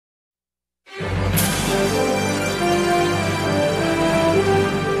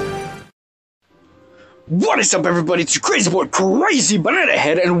What is up, everybody? It's your crazy boy, Crazy Banana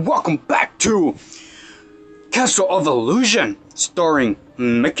Head, and welcome back to Castle of Illusion, starring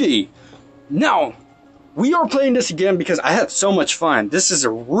Mickey. Now, we are playing this again because I had so much fun. This is a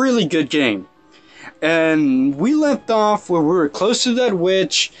really good game. And we left off where we were close to that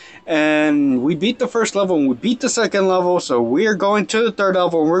witch, and we beat the first level, and we beat the second level, so we are going to the third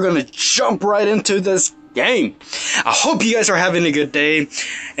level, and we're going to jump right into this game. I hope you guys are having a good day,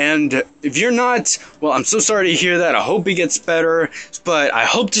 and if you're not, well, I'm so sorry to hear that. I hope it gets better, but I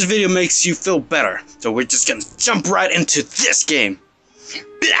hope this video makes you feel better. So we're just gonna jump right into this game.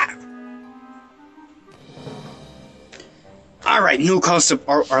 Blah. Alright, new concept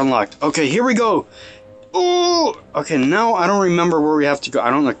are unlocked. Okay, here we go. Ooh! Okay, now I don't remember where we have to go. I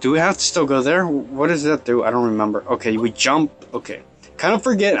don't know. Do we have to still go there? What does that do? I don't remember. Okay, we jump. Okay. Kind of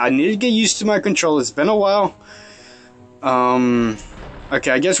forget. I need to get used to my control. It's been a while.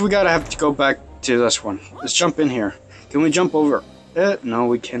 Okay, I guess we gotta have to go back to this one. Let's jump in here. Can we jump over? No,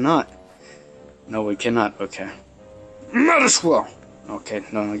 we cannot. No, we cannot. Okay. Might as well. Okay,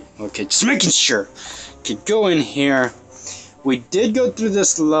 no, okay, just making sure. Okay, go in here. We did go through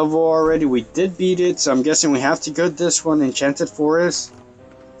this level already. We did beat it, so I'm guessing we have to go this one, Enchanted Forest.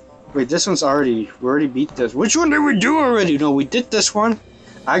 Wait, this one's already, we already beat this. Which one did we do already? No, we did this one.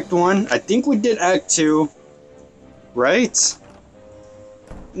 Act 1. I think we did Act 2. Right?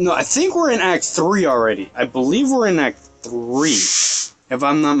 No, I think we're in Act 3 already. I believe we're in Act 3. If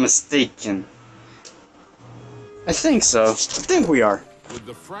I'm not mistaken. I think so. I think we are. With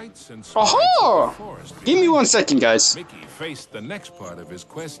the frights and Aha! of the forest, Give me 1 second, guys. Mickey faced the next part of his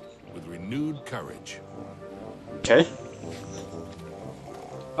quest with renewed courage. Okay.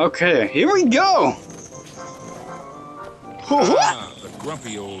 Okay, here we go! Ah, the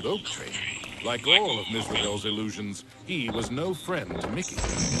grumpy old oak tree. Like all of Mizrabel's illusions, he was no friend to Mickey.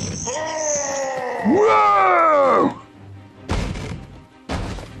 Whoa!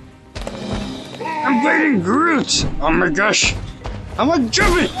 I'm fighting Groot! Oh my gosh! I'm like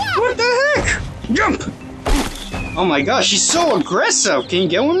jumping! What the heck? Jump! Oh my gosh, he's so aggressive! Can you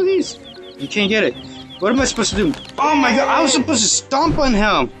get one of these? You can't get it. What am I supposed to do? Oh my god, I was supposed to stomp on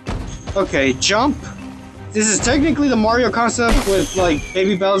him! Okay, jump. This is technically the Mario concept with, like,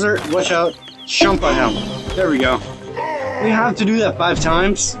 Baby Bowser. Watch out. Jump on him. There we go. We have to do that 5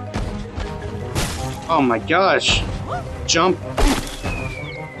 times. Oh my gosh. Jump.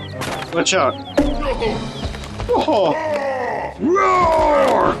 Watch out. Oh.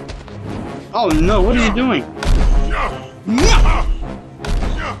 Roar! Oh no, what is he doing?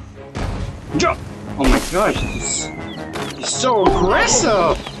 Jump! Oh my gosh, he's so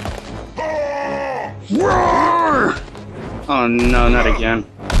aggressive! Roar! Oh no, not again.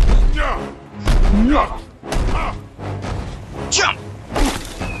 Jump!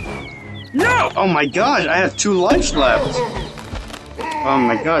 No! Oh my gosh, I have 2 lives left. Oh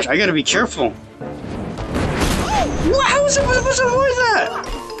my gosh, I gotta be careful. How was I supposed to avoid that?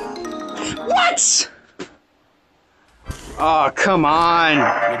 What? Oh, come on.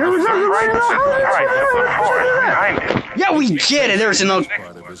 Yeah, we get it. There's an old...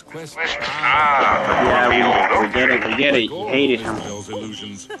 Yeah, we get it. You hated him.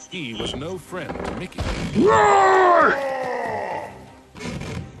 He was no friend to Mickey. Roar!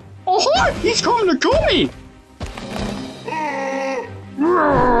 Oh, he's coming to kill me.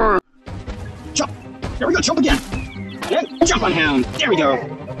 Roar! Jump. There we go. Jump again. And jump on him. There we go.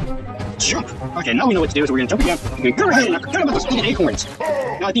 Jump. Okay, now we know what to do, so we're gonna jump again. We're gonna go ahead and forget about those stinking acorns. No,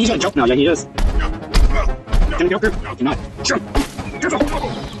 I think he's gonna jump now. Yeah, he is. Can he go through? He cannot. Jump. Careful.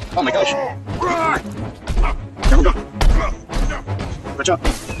 Oh my gosh. There we go. Watch out.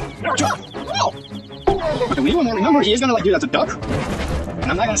 Watch out. Oh. Okay, we want to remember he is gonna like do that to duck.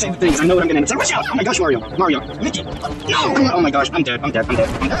 And I'm not gonna say the things. I know what I'm gonna say. Watch out. Oh my gosh, Mario. Mickey. No, come on. Oh my gosh. I'm dead. I'm dead.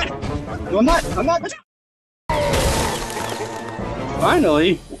 No, I'm not. Watch out.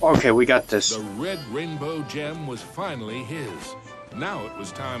 Finally! Okay, we got this. The red rainbow gem was finally his. Now it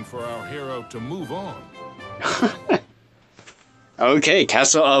was time for our hero to move on. Okay,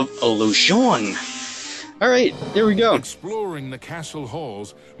 Castle of Illusion. Alright, here we go. Exploring the castle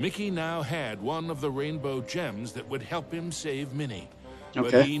halls, Mickey now had one of the rainbow gems that would help him save Minnie. Okay.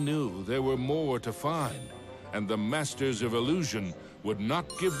 But he knew there were more to find, and the Masters of Illusion would not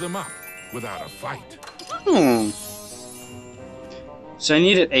give them up without a fight. So I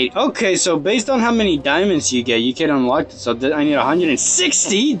needed 8. Okay, so based on how many diamonds you get, you can unlock it. So I need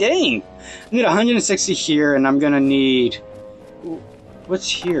 160? Dang! I need 160 here, and I'm gonna need... What's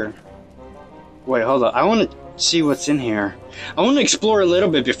here? Wait, hold on. I want to see what's in here. I want to explore a little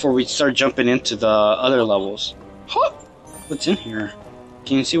bit before we start jumping into the other levels. Huh? What's in here?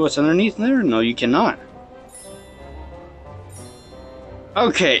 Can you see what's underneath there? No, you cannot.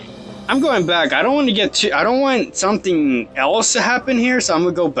 Okay, I'm going back. I don't want to get too. I don't want something else to happen here, so I'm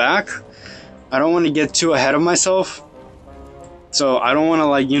gonna go back. I don't want to get too ahead of myself. So I don't want to,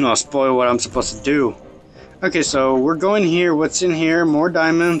 like, you know, spoil what I'm supposed to do. Okay, so we're going here. What's in here? More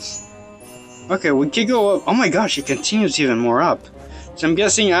diamonds. Okay, we could go up. Oh my gosh, it continues even more up. So I'm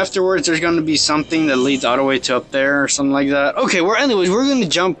guessing afterwards there's going to be something that leads all the way to up there or something like that. Okay, anyways, we're going to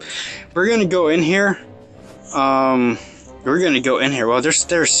jump. We're going to go in here. We're going to go in here. Well, there's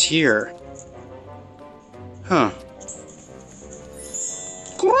stairs here. Huh.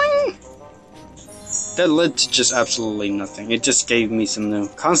 That led to just absolutely nothing. It just gave me some new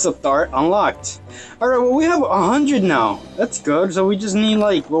concept art unlocked. Alright, well, we have 100 now. That's good. So we just need,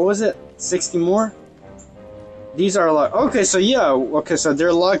 like, what was it? 60 more? These are locked. Okay, so yeah. Okay, so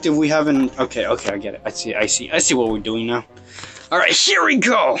they're locked if we haven't. Okay, I get it. I see what we're doing now. Alright, here we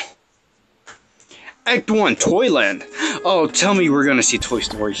go. Act 1, Toyland. Oh, tell me we're gonna see Toy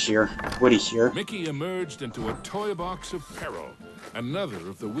Story here. Woody here. Mickey emerged into a toy box of peril. Another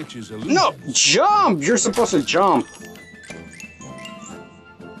of the witch's illusions. No, jump! You're supposed to jump.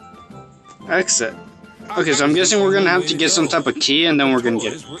 Exit. Okay, so I'm guessing we're gonna have to get some type of key, and then we're gonna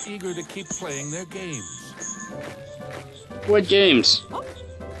get. We're eager to keep playing their games. What games?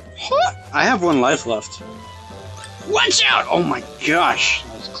 Huh? I have 1 life left. Watch out! Oh my gosh,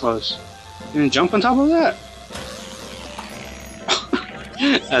 that was close. You gonna jump on top of that?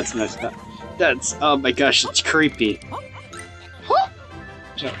 That's messed up. That's, oh my gosh, it's creepy.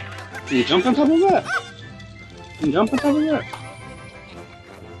 Can you jump on top of that? Can you jump on top of that?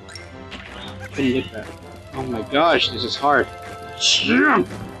 Can you get that? Oh my gosh, this is hard. Jump!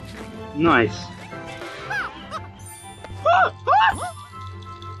 Nice.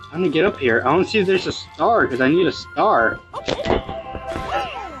 I'm gonna get up here. I wanna see if there's a star, because I need a star.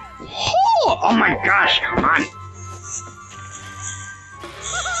 Oh my gosh, come on!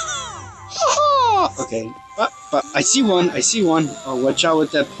 Okay, but I see one. Oh, watch out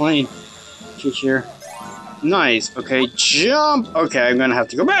with that plane. Get here. Nice. Okay, jump. Okay, I'm gonna have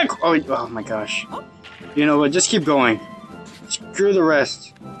to go back. Oh my gosh. You know what? Just keep going. Screw the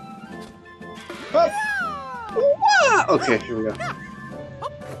rest. Up. Okay, here we go.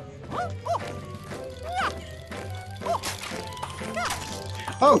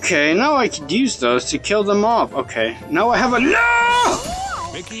 Okay, now I could use those to kill them off. Okay, now I have a no!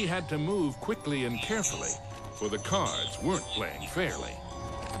 Mickey had to move quickly and carefully, for the cards weren't playing fairly.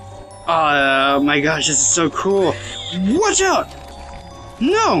 Oh my gosh, this is so cool. Watch out!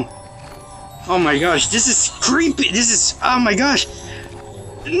 No! Oh my gosh, this is creepy. This is, oh my gosh. No,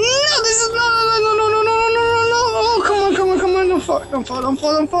 this is, no. Oh, come on. Don't fall. Come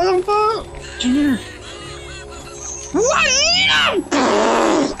here. What? No!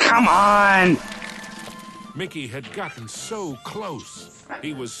 Come on! Mickey had gotten so close.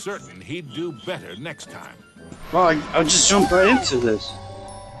 He was certain he'd do better next time. Well, I'll just jump right into this.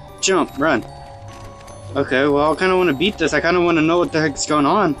 Jump, run. Okay, well, I kind of want to beat this. I kind of want to know what the heck's going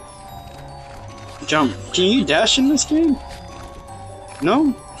on. Jump. Can you dash in this game?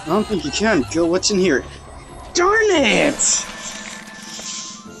 No? I don't think you can. Go, what's in here? Darn it!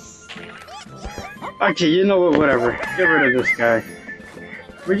 Okay, you know what, whatever. Get rid of this guy.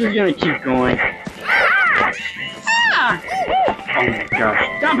 We're just gonna keep going. Ah! Oh my gosh.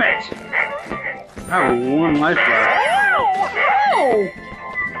 Stop it! I have 1 life left.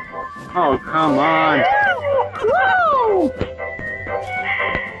 Oh, come on.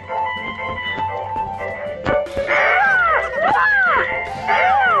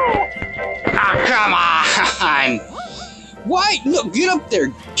 Ah, come on! Why? No, get up there.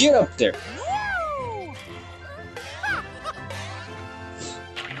 Get up there.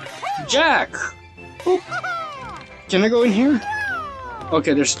 Jack! Oop. Can I go in here?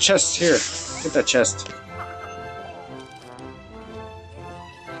 Okay, there's a chest here. Get that chest.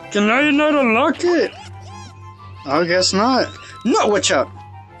 Can I not unlock it? I guess not. No, watch out!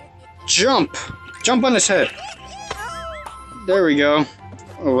 Jump! Jump on his head. There we go.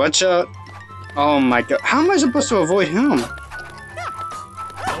 Oh, watch out. Oh my god. How am I supposed to avoid him?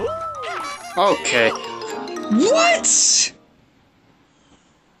 Okay. What?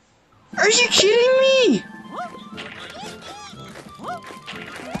 Are you kidding me?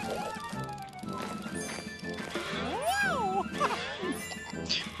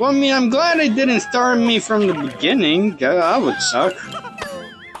 Well, I mean, I'm glad they didn't start me from the beginning. That would suck.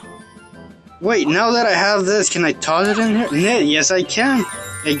 Wait, now that I have this, can I toss it in here? Yes, I can.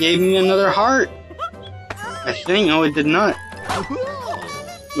 It gave me another heart. I think. No, it did not.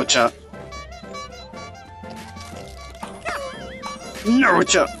 Watch out. No,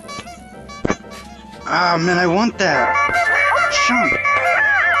 watch out. Ah, man, I want that. Jump.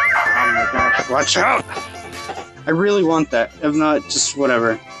 Watch out! I really want that. If not, just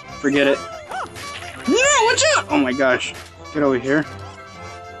whatever. Forget it. No, watch out! Oh my gosh. Get over here.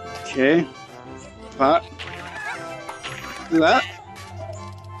 Okay. Pop. Do that.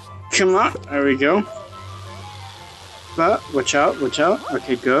 Come on. There we go. But watch out, watch out.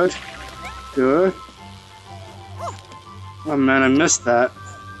 Okay, good. Good. Oh man, I missed that.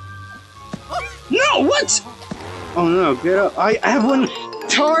 No, what? Oh no, get up. I have one.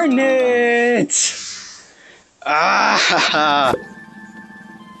 Darn it! Ah!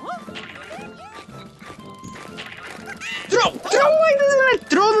 Throw! Why doesn't it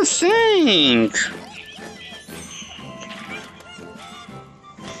throw the thing?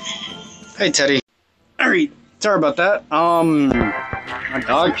 Hey, Teddy. Alright, sorry about that. My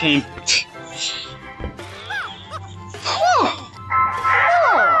dog came.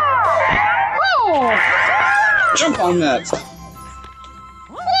 Jump on that.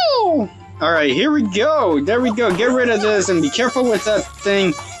 Alright, here we go. There we go. Get rid of this and be careful with that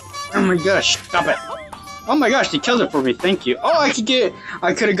thing. Oh my gosh, stop it. Oh my gosh, they killed it for me. Thank you. Oh, I could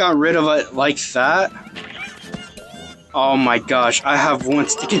have gotten rid of it like that. Oh my gosh, I have one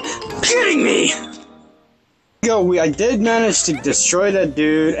stick. Kidding me! I did manage to destroy that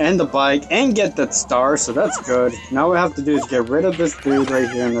dude and the bike and get that star, so that's good. Now what we have to do is get rid of this dude right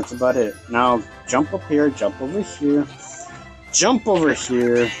here, and that's about it. Now, jump up here, jump over here, jump over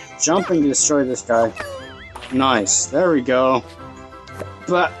here, jump and destroy this guy. Nice, there we go.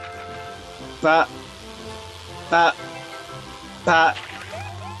 Ow!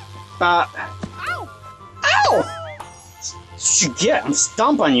 That's what you get. I'm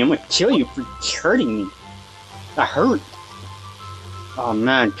stomping you. I'm gonna kill you for hurting me. That hurt. Oh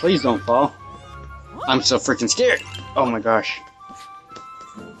man, please don't fall. I'm so freaking scared. Oh my gosh.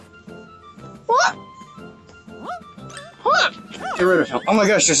 What? What? Get rid of him. Oh my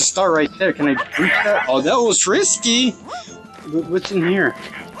gosh, there's a star right there. Can I reach that? Oh, that was risky. What's in here?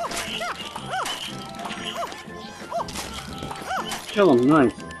 Kill him,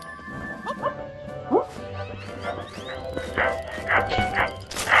 nice.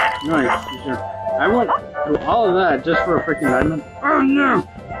 Nice. I went through all of that just for a freaking diamond. Oh no!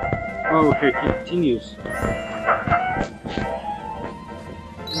 Oh, okay, continues.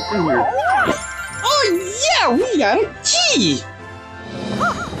 What's in here? Oh yeah, we got a key!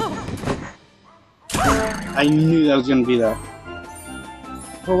 I knew that was gonna be that.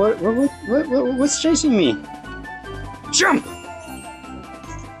 Oh, what's chasing me? Jump!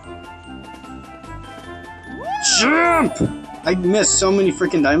 Jump! I missed so many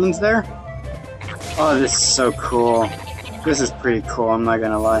freaking diamonds there. Oh, this is so cool. This is pretty cool, I'm not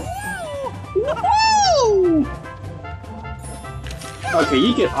gonna lie. Woo! Okay,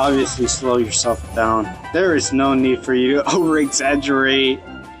 you can obviously slow yourself down. There is no need for you to over-exaggerate.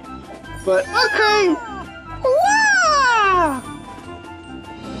 But, okay! Wow!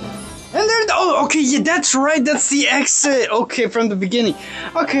 And there, oh, okay, yeah, that's right, that's the exit! Okay, from the beginning.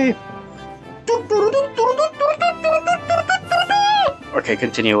 Okay. Okay,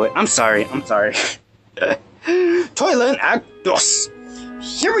 continue it. I'm sorry. Toilet Act 2.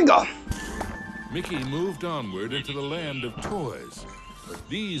 Here we go. Mickey moved onward into the land of toys, but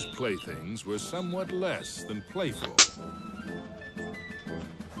these playthings were somewhat less than playful.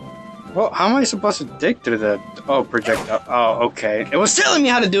 Well, how am I supposed to dig through the... Oh, projectile. Oh, okay. It was telling me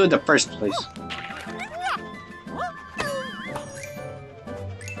how to do it in the first place.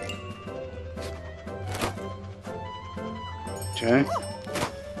 Okay.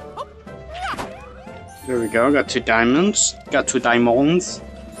 There we go. Got 2 diamonds. Got 2 diamonds.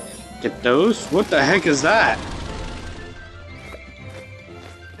 Get those. What the heck is that?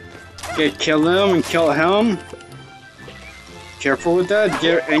 Okay, kill him and kill him. Careful with that.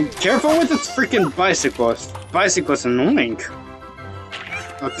 And careful with this freaking bicyclist. Bicyclist annoying.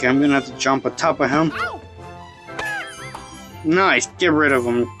 Okay, I'm gonna have to jump on top of him. Nice. Get rid of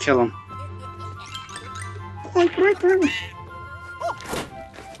him. Kill him.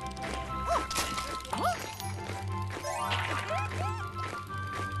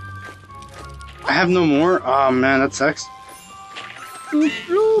 I have no more? Oh man, that sucks.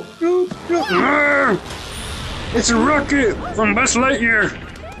 It's a rocket from Buzz Lightyear.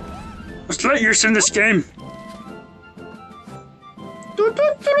 Buzz Lightyear's in this game.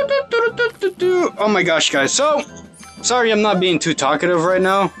 Oh my gosh, guys. So, sorry I'm not being too talkative right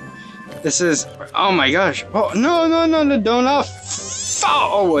now. This is... Oh my gosh. Oh, no, don't off.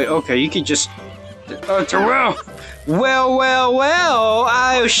 Oh, wait, okay, you could just... Oh, Terrell. Well,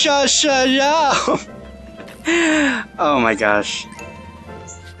 I shut up. Oh my gosh.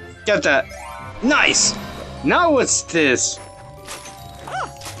 Got that. Nice. Now what's this?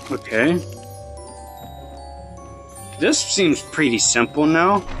 Okay. This seems pretty simple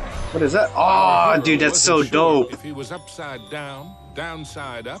now. What is that? Oh, dude, that's so dope. If he was upside down,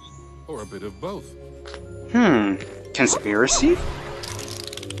 downside up, or a bit of both. Conspiracy?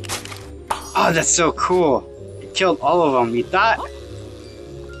 Oh, that's so cool. It killed all of them. You thought?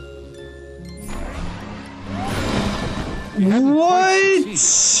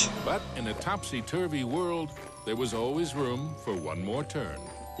 What? But in a topsy-turvy world, there was always room for one more turn.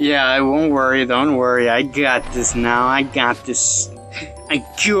 Yeah, I won't worry. Don't worry. I got this now. I got this. I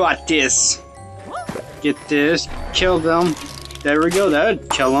got this. Get this. Kill them. There we go. That would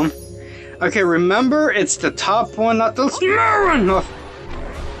kill them. Okay, remember, it's the top one, not the small one.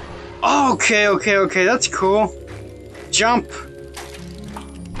 Okay. That's cool. Jump.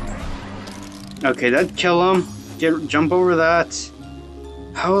 Okay, that'd kill him. Jump over that.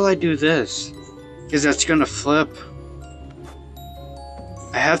 How will I do this? Because that's gonna flip.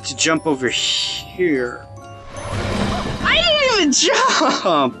 I have to jump over here. I didn't even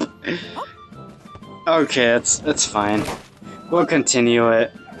jump! Okay, that's fine. We'll continue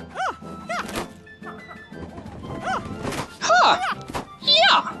it. Huh!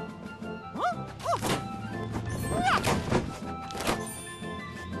 Yeah!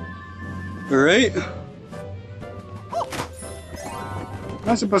 Alright. I'm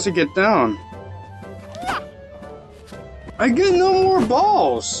not supposed to get down. I get no more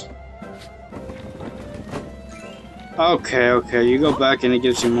balls. Okay, you go back and it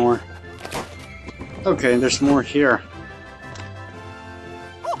gives you more. Okay, there's more here.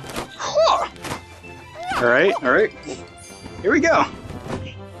 Huh. Alright. Here we go.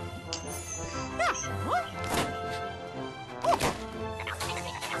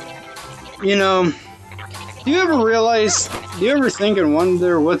 You know, do you ever think and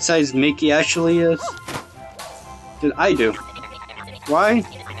wonder what size Mickey actually is? I do. Why?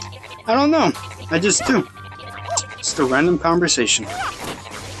 I don't know. I just do. Just a random conversation. Am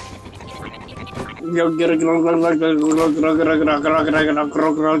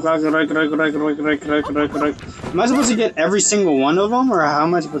I supposed to get every single one of them, or how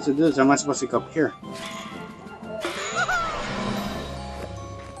am I supposed to do this? Am I supposed to go up here?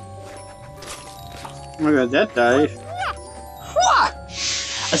 Oh my god, that died.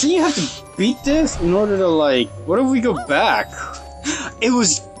 I think you have to beat this in order to, like... What if we go back? It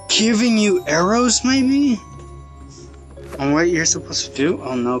was giving you arrows, maybe? And what you're supposed to do?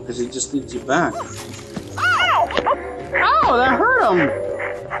 Oh no, because it just leads you back. Ow! Ow, that hurt him!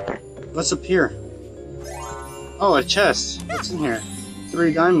 What's up here? Oh, a chest. What's in here?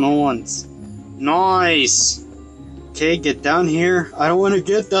 3 diamond ones. Nice! Okay, get down here. I don't want to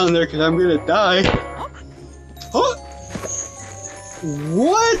get down there because I'm gonna die. Oh!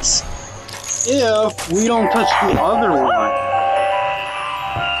 What if we don't touch the other one?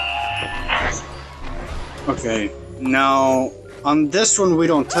 Okay, now on this one we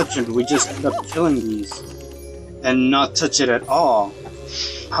don't touch it, we just end up killing these and not touch it at all.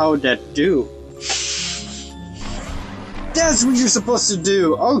 How would that do? That's what you're supposed to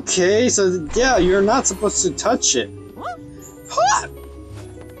do! Okay, so yeah, you're not supposed to touch it. Huh.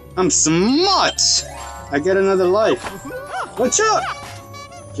 I'm smart! I get another life. Watch out!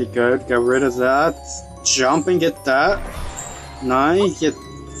 Okay, good. Get rid of that. Jump and get that. Nice. Get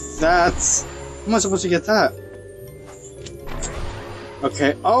that. How am I supposed to get that?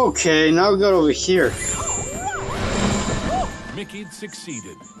 Okay. Now go over here. Mickey'd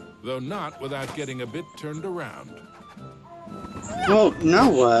succeeded, though not without getting a bit turned around. Well, now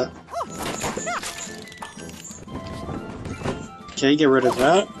what? Okay, get rid of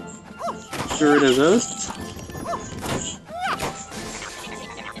that. Get rid of this.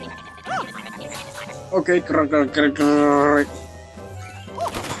 Okay,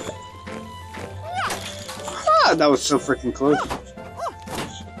 ah, that was so freaking close.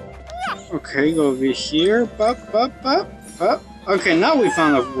 Okay, go over here. Up. Okay, now we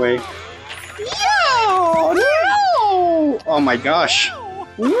found a way. No! Oh my gosh.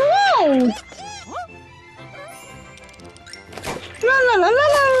 No!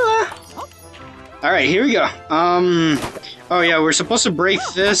 La. Alright, here we go. Oh yeah, we're supposed to break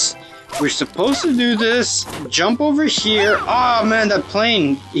this. We're supposed to do this. Jump over here. Oh man, that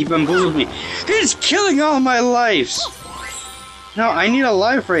plane, he bamboozled me. He's killing all my lives. No, I need a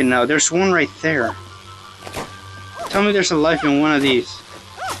life right now. There's one right there. Tell me there's a life in one of these.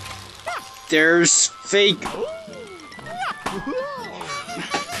 There's fake.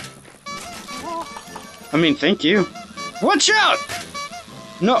 I mean, thank you. Watch out!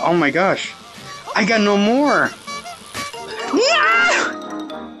 No, oh my gosh. I got no more. No!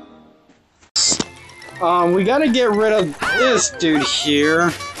 We gotta get rid of this dude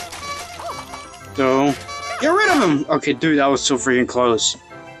here. So, Get rid of him! Okay, dude, that was so freaking close.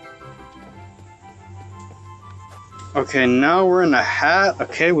 Okay, now we're in a hat.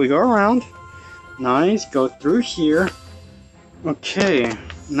 Okay, we go around. Nice, go through here. Okay,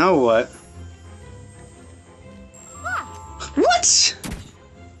 now what? What?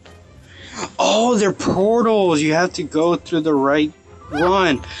 Oh, they're portals. You have to go through the right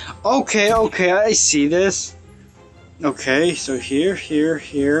one. Okay, okay, I see this. Okay, so here, here,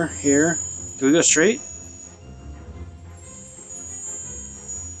 here, here. Do we go straight?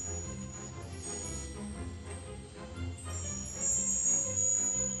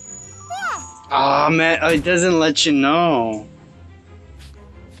 Ah, oh, man, it doesn't let you know.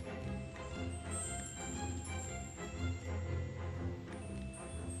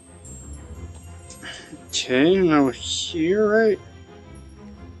 Okay, now here, right?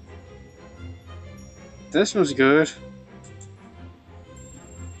 This one's good.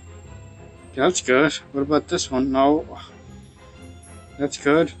 That's good. What about this one? No. That's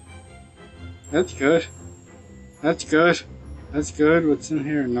good. That's good. That's good. That's good. What's in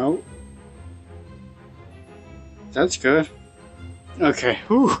here? No. That's good. Okay.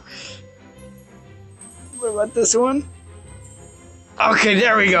 Whew. What about this one? Okay,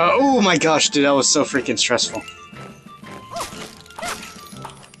 there we go. Oh my gosh, dude, that was so freaking stressful.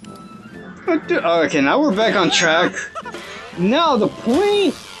 Okay, now we're back on track. Now the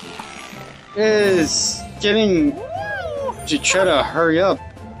point is getting to try to hurry up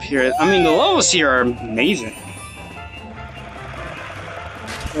here. I mean, the levels here are amazing.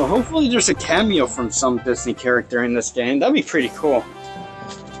 Well, hopefully there's a cameo from some Disney character in this game. That'd be pretty cool.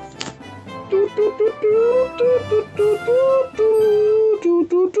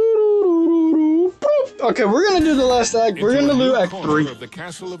 Okay, we're gonna do the last act. We're gonna do Act 3. Of the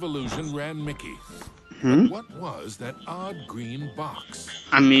Castle of Illusion ran Mickey. Hmm? What was that odd green box?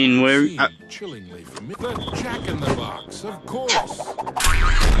 I mean, where? Chillingly familiar. The Jack in the Box, of course.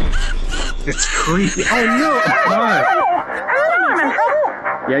 It's creepy. Oh no! God.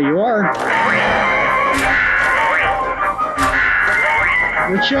 Yeah, you are.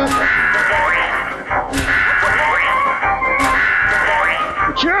 Watch out!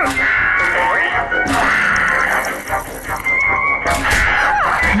 Watch out!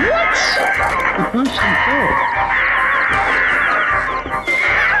 What? He punched himself.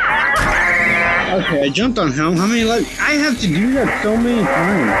 Okay, I jumped on him. How many lives? I have to do that so many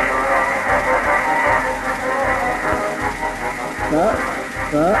times.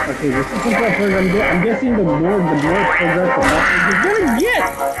 Okay, this is simple at first. I'm guessing the more progress the faster you're gonna get!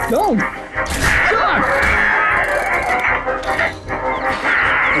 Go! Stop!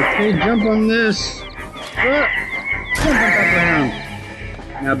 Okay, jump on this. Jump on top of him.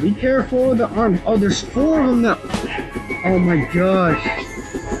 Now be careful with the arms. Oh, there's 4 of them now. Oh my gosh.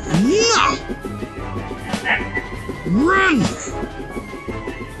 No! Run!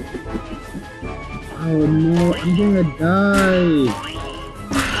 Oh no, I'm gonna die.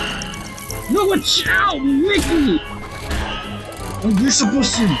 No, watch out, Mickey! Oh, you're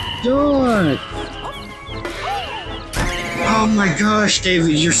supposed to die. Oh my gosh,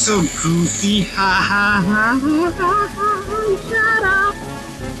 David, you're so goofy. Ha ha ha ha ha ha. Shut up.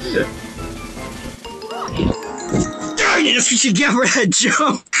 Darn it, that's what you get for that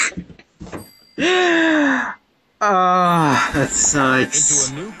joke. Ah, that sucks.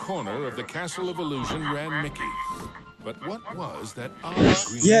 Into a new corner of the Castle of Illusion ran Mickey. But what was that odd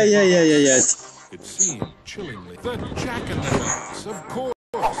green Yeah. It seemed chillingly. The Jack in the Box, of course.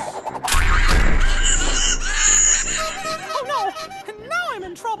 Oh no! Now I'm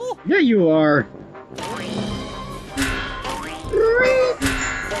in trouble! Yeah, you are.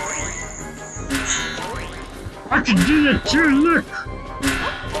 I can do that too, look!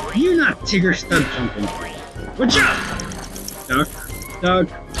 You not Tigger stub jumping. Watch out! Duck, duck,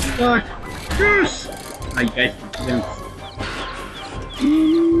 duck, goose! I guess it's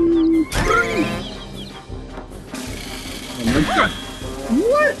Oh my god!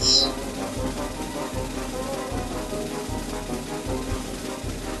 What?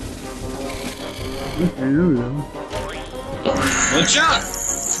 Okay, there we go. Watch out!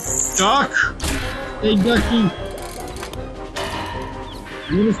 Duck! Hey, ducky!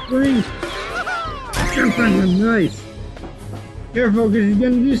 Little spring! Jump on him, nice! Careful, because he's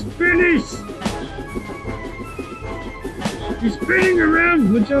gonna do spinnies! He's spinning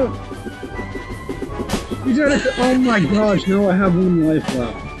around! Watch out! He's out of. Oh my gosh, now I have 1 life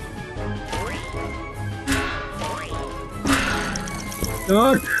left.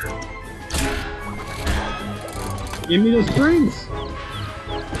 Duck! Give me those springs!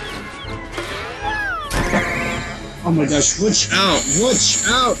 Oh my gosh, watch out! Watch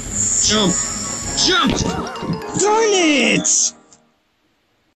out! Jump! Jump! Darn it!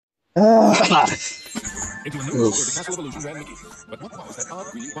 Into a new world where the Castle of Illusion ran Mickey. But what was that odd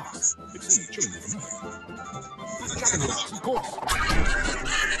green box? It seemed chillingly familiar. Jack in the Box, of course.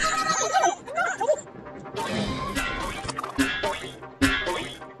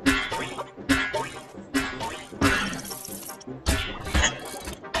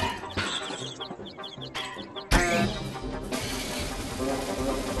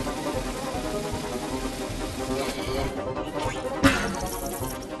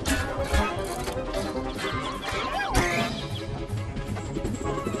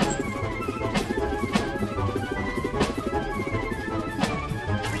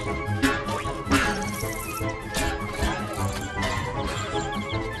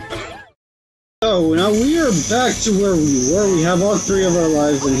 So now we are back to where we were. We have all 3 of our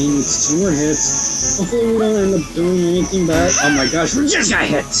lives and he needs 2 more hits. Hopefully we don't end up doing anything bad. Oh my gosh, we just got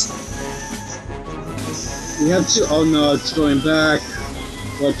hit! We have to. Oh no, it's going back.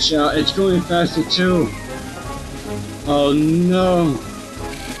 Watch out, it's going faster too. Oh no.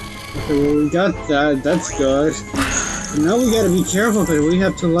 Okay, well we got that. That's good. But now we gotta be careful because we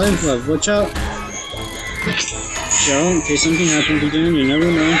have 2 lives left. Watch out. So, in case something happens again, you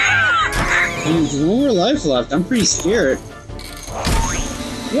never know. There's 1 more life left. I'm pretty scared.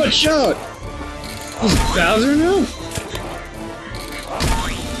 Watch out! He's Bowser now?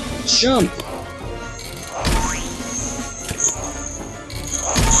 Jump!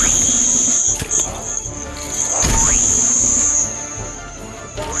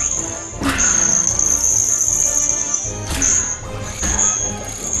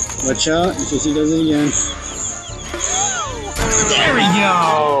 Watch out in case he does it again. There we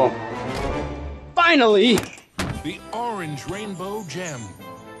go! Finally! The orange rainbow gem.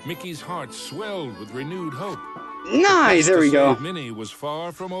 Mickey's heart swelled with renewed hope. Nice! There we go. Minnie was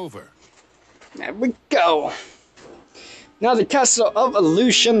far from over. There we go. Now the Castle of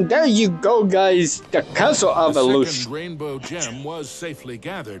Illusion. There you go, guys. The Castle of The Illusion. second rainbow gem was safely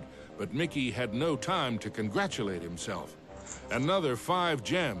gathered, but Mickey had no time to congratulate himself. Another 5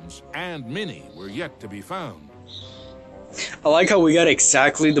 gems and Minnie were yet to be found. I like how we got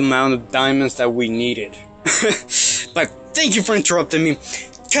exactly the amount of diamonds that we needed. But thank you for interrupting me.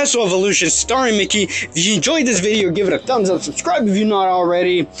 Castle of Illusion starring Mickey. If you enjoyed this video, give it a thumbs up, subscribe if you're not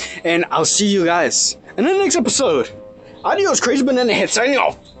already, and I'll see you guys in the next episode. Adios, Crazy Banana Head signing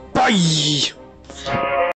off. Bye!